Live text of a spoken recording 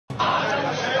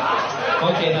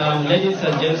Okay, ladies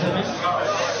and gentlemen,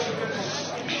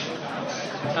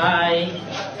 I,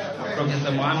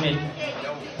 Professor Mohammed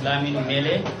Lamin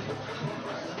Mele,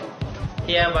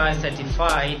 hereby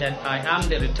certify that I am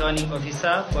the returning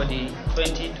officer for the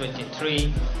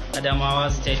 2023 Adamawa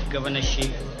State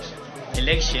Governorship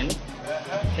election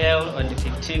held on the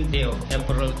 15th day of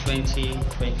April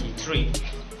 2023.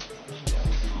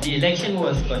 The election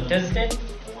was contested.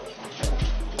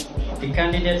 The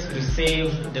candidates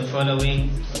received the following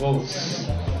votes.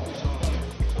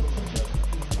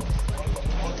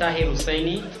 Dahiru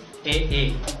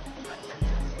AA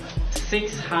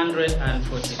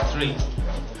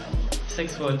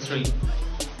 643.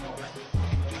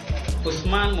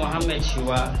 Usman Mohammed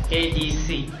Shiwa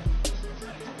ADC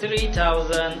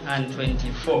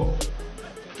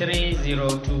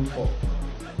 3024.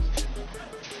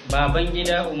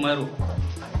 Babangida Umaru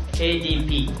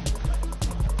ADP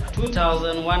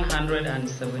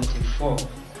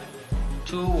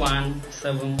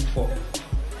 2174.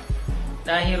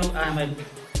 Dahiru Ahmed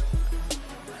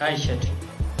Aishatu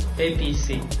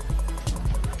APC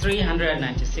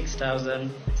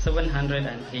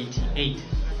 396,788.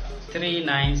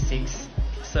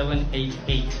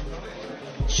 396,788.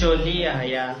 Sholi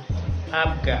Yahya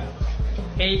Abga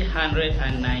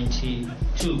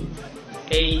 892.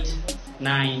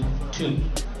 892.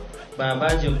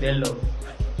 Babajo Bello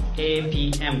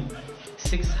APM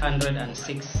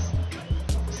 606.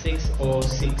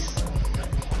 606.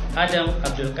 Adam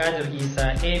Abdulkadir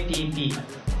Isa APP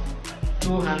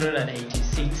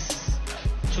 286.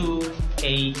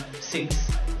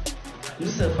 286.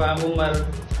 Mustafa Umar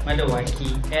Madawaki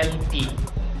LP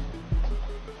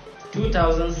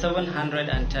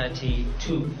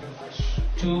 2732.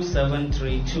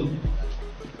 2732.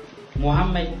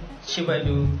 Muhammad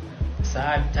Shibadu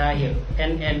Saad Tahir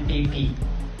NNPP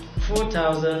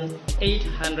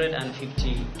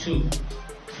 4852.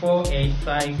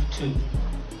 4852.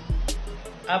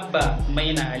 Abba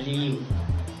Maina Aliyu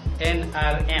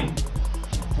NRM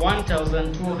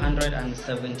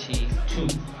 1272.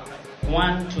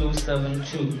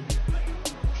 1272.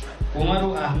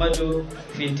 Umaru Ahmadu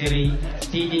Fintiri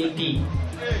PDP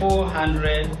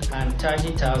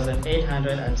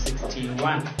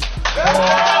 430,861.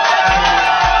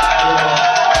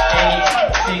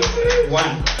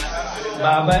 40861.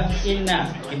 Baba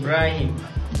Inna Ibrahim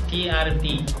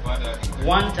PRP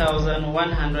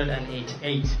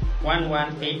 1188.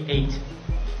 1188.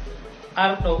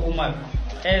 Ardo Umar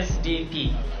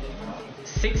SDP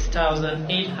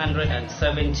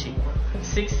 6,870.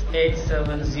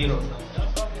 6870.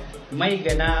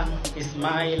 Maigana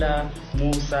Ismaila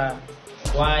Musa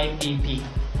YPP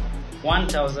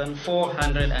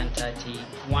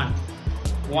 1431.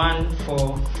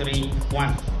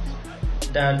 1431.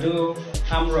 Dadu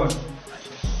Amron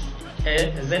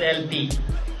ZLP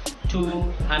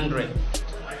 200.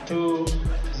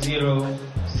 200.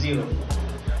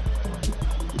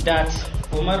 That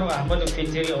Umaru Ahmadu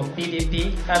Fintiri of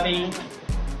PDP, having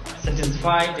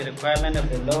satisfied the requirement of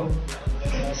the law,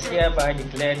 is hereby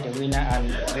declared the winner and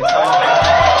returned.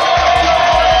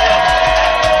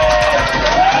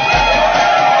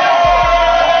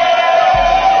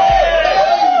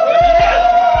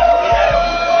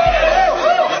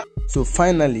 So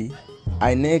finally,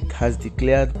 INEC has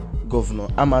declared Governor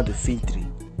Ahmadu Finitri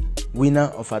winner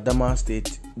of Adamawa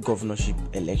State Governorship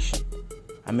election.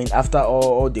 I mean, after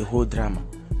all the whole drama,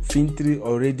 Finitri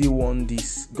already won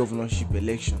this governorship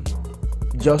election.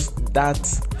 Just that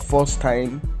first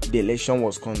time the election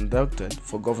was conducted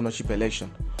for governorship election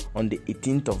on the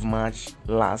 18th of March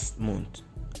last month.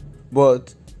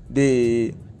 But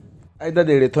either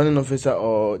the returning officer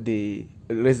or the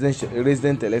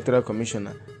resident electoral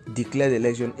commissioner declared the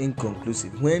election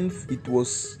inconclusive when it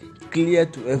was clear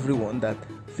to everyone that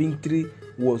Finitri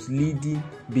was leading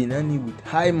Binani with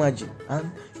high margin, and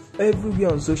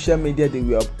everywhere on social media they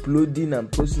were uploading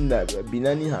and posting that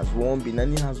Binani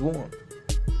has won.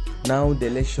 Now the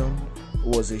election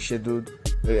was a scheduled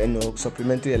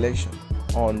supplementary election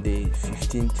on the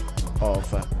 15th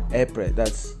of April.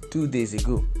 That's 2 days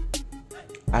ago.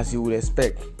 As you would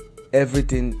expect,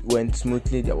 everything went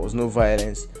smoothly. There was no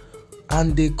violence,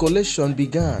 and the collation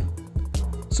began.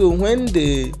 So when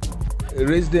the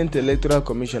resident electoral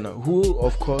commissioner, who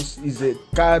of course is a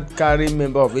card-carrying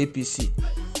member of APC,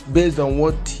 based on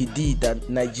what he did that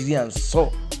Nigerians saw,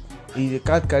 he's a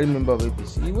card-carrying member of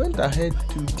APC, he went ahead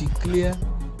to declare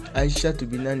Aisha to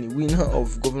Binani winner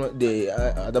of the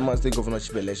Adamawa State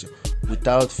Governorship election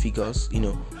without figures,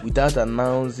 without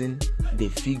announcing the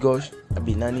figures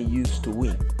Binani used to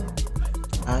win.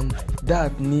 And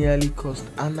that nearly caused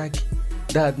anarchy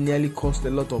That nearly caused a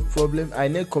lot of problems.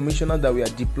 INEC commissioners that were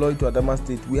deployed to Adamawa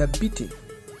State were beaten.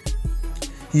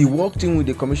 He walked in with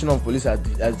the commissioner of police as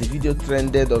the video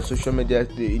trended on social media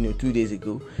 2 days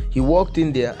ago. He walked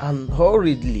in there and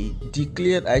hurriedly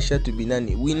declared Aisha to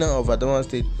Binani winner of Adamawa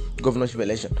State governorship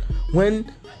election, when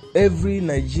every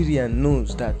Nigerian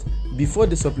knows that before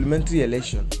the supplementary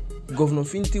election, Governor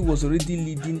Fintiri was already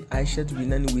leading Aisha to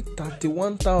Binani with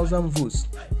 31,000 votes,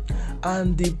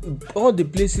 and all the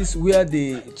places where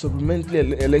the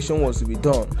supplementary election was to be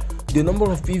done, the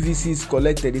number of PVCs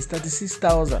collected is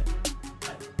 36,000.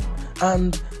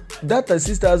 And that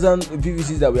 36,000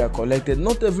 PVCs that were collected,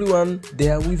 not everyone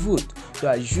there will vote. So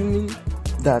assuming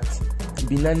that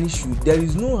Binani should, there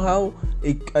is no how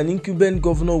an incumbent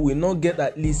governor will not get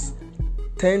at least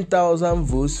 10,000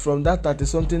 votes from that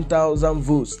 30-something thousand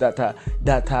votes that are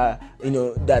the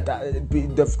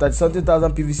 30-something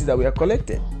thousand PVCs that were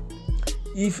collected.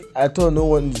 If at all no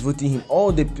one is voting him,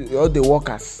 all the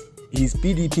workers, his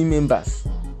PDP members,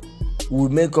 will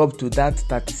make up to that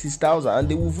 36,000 and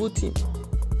they will vote him.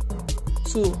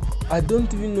 So I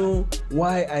don't even know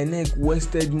why INEC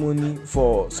wasted money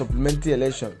for supplementary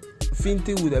election.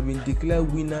 Fintiri would have been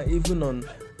declared winner even on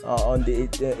the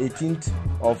 18th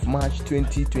of March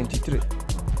 2023.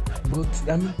 But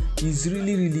I mean, it's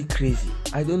really crazy.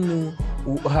 I don't know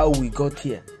how we got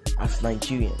here as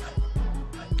Nigerians.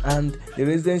 And the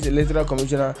Resident Electoral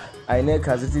Commissioner, INEC,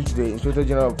 has written to the Inspector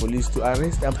General of Police to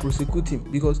arrest and prosecute him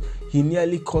because he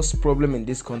nearly caused problem in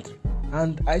this country.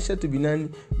 And Aisha to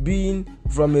Binani, being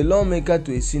from a lawmaker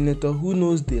to a senator who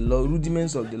knows the law,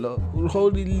 rudiments of the law,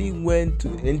 hurriedly went to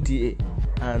NTA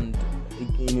and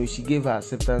she gave her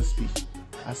acceptance speech.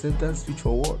 Acceptance speech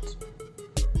for what?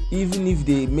 Even if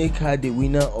they make her the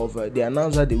winner of, they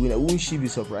announce her the winner, won't she be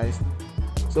surprised?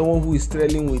 Someone who is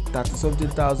trailing with 30-something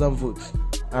thousand votes,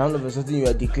 and all of a sudden you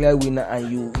are declared winner and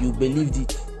you believed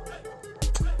it.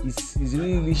 It's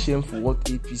really shameful what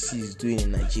APC is doing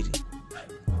in Nigeria.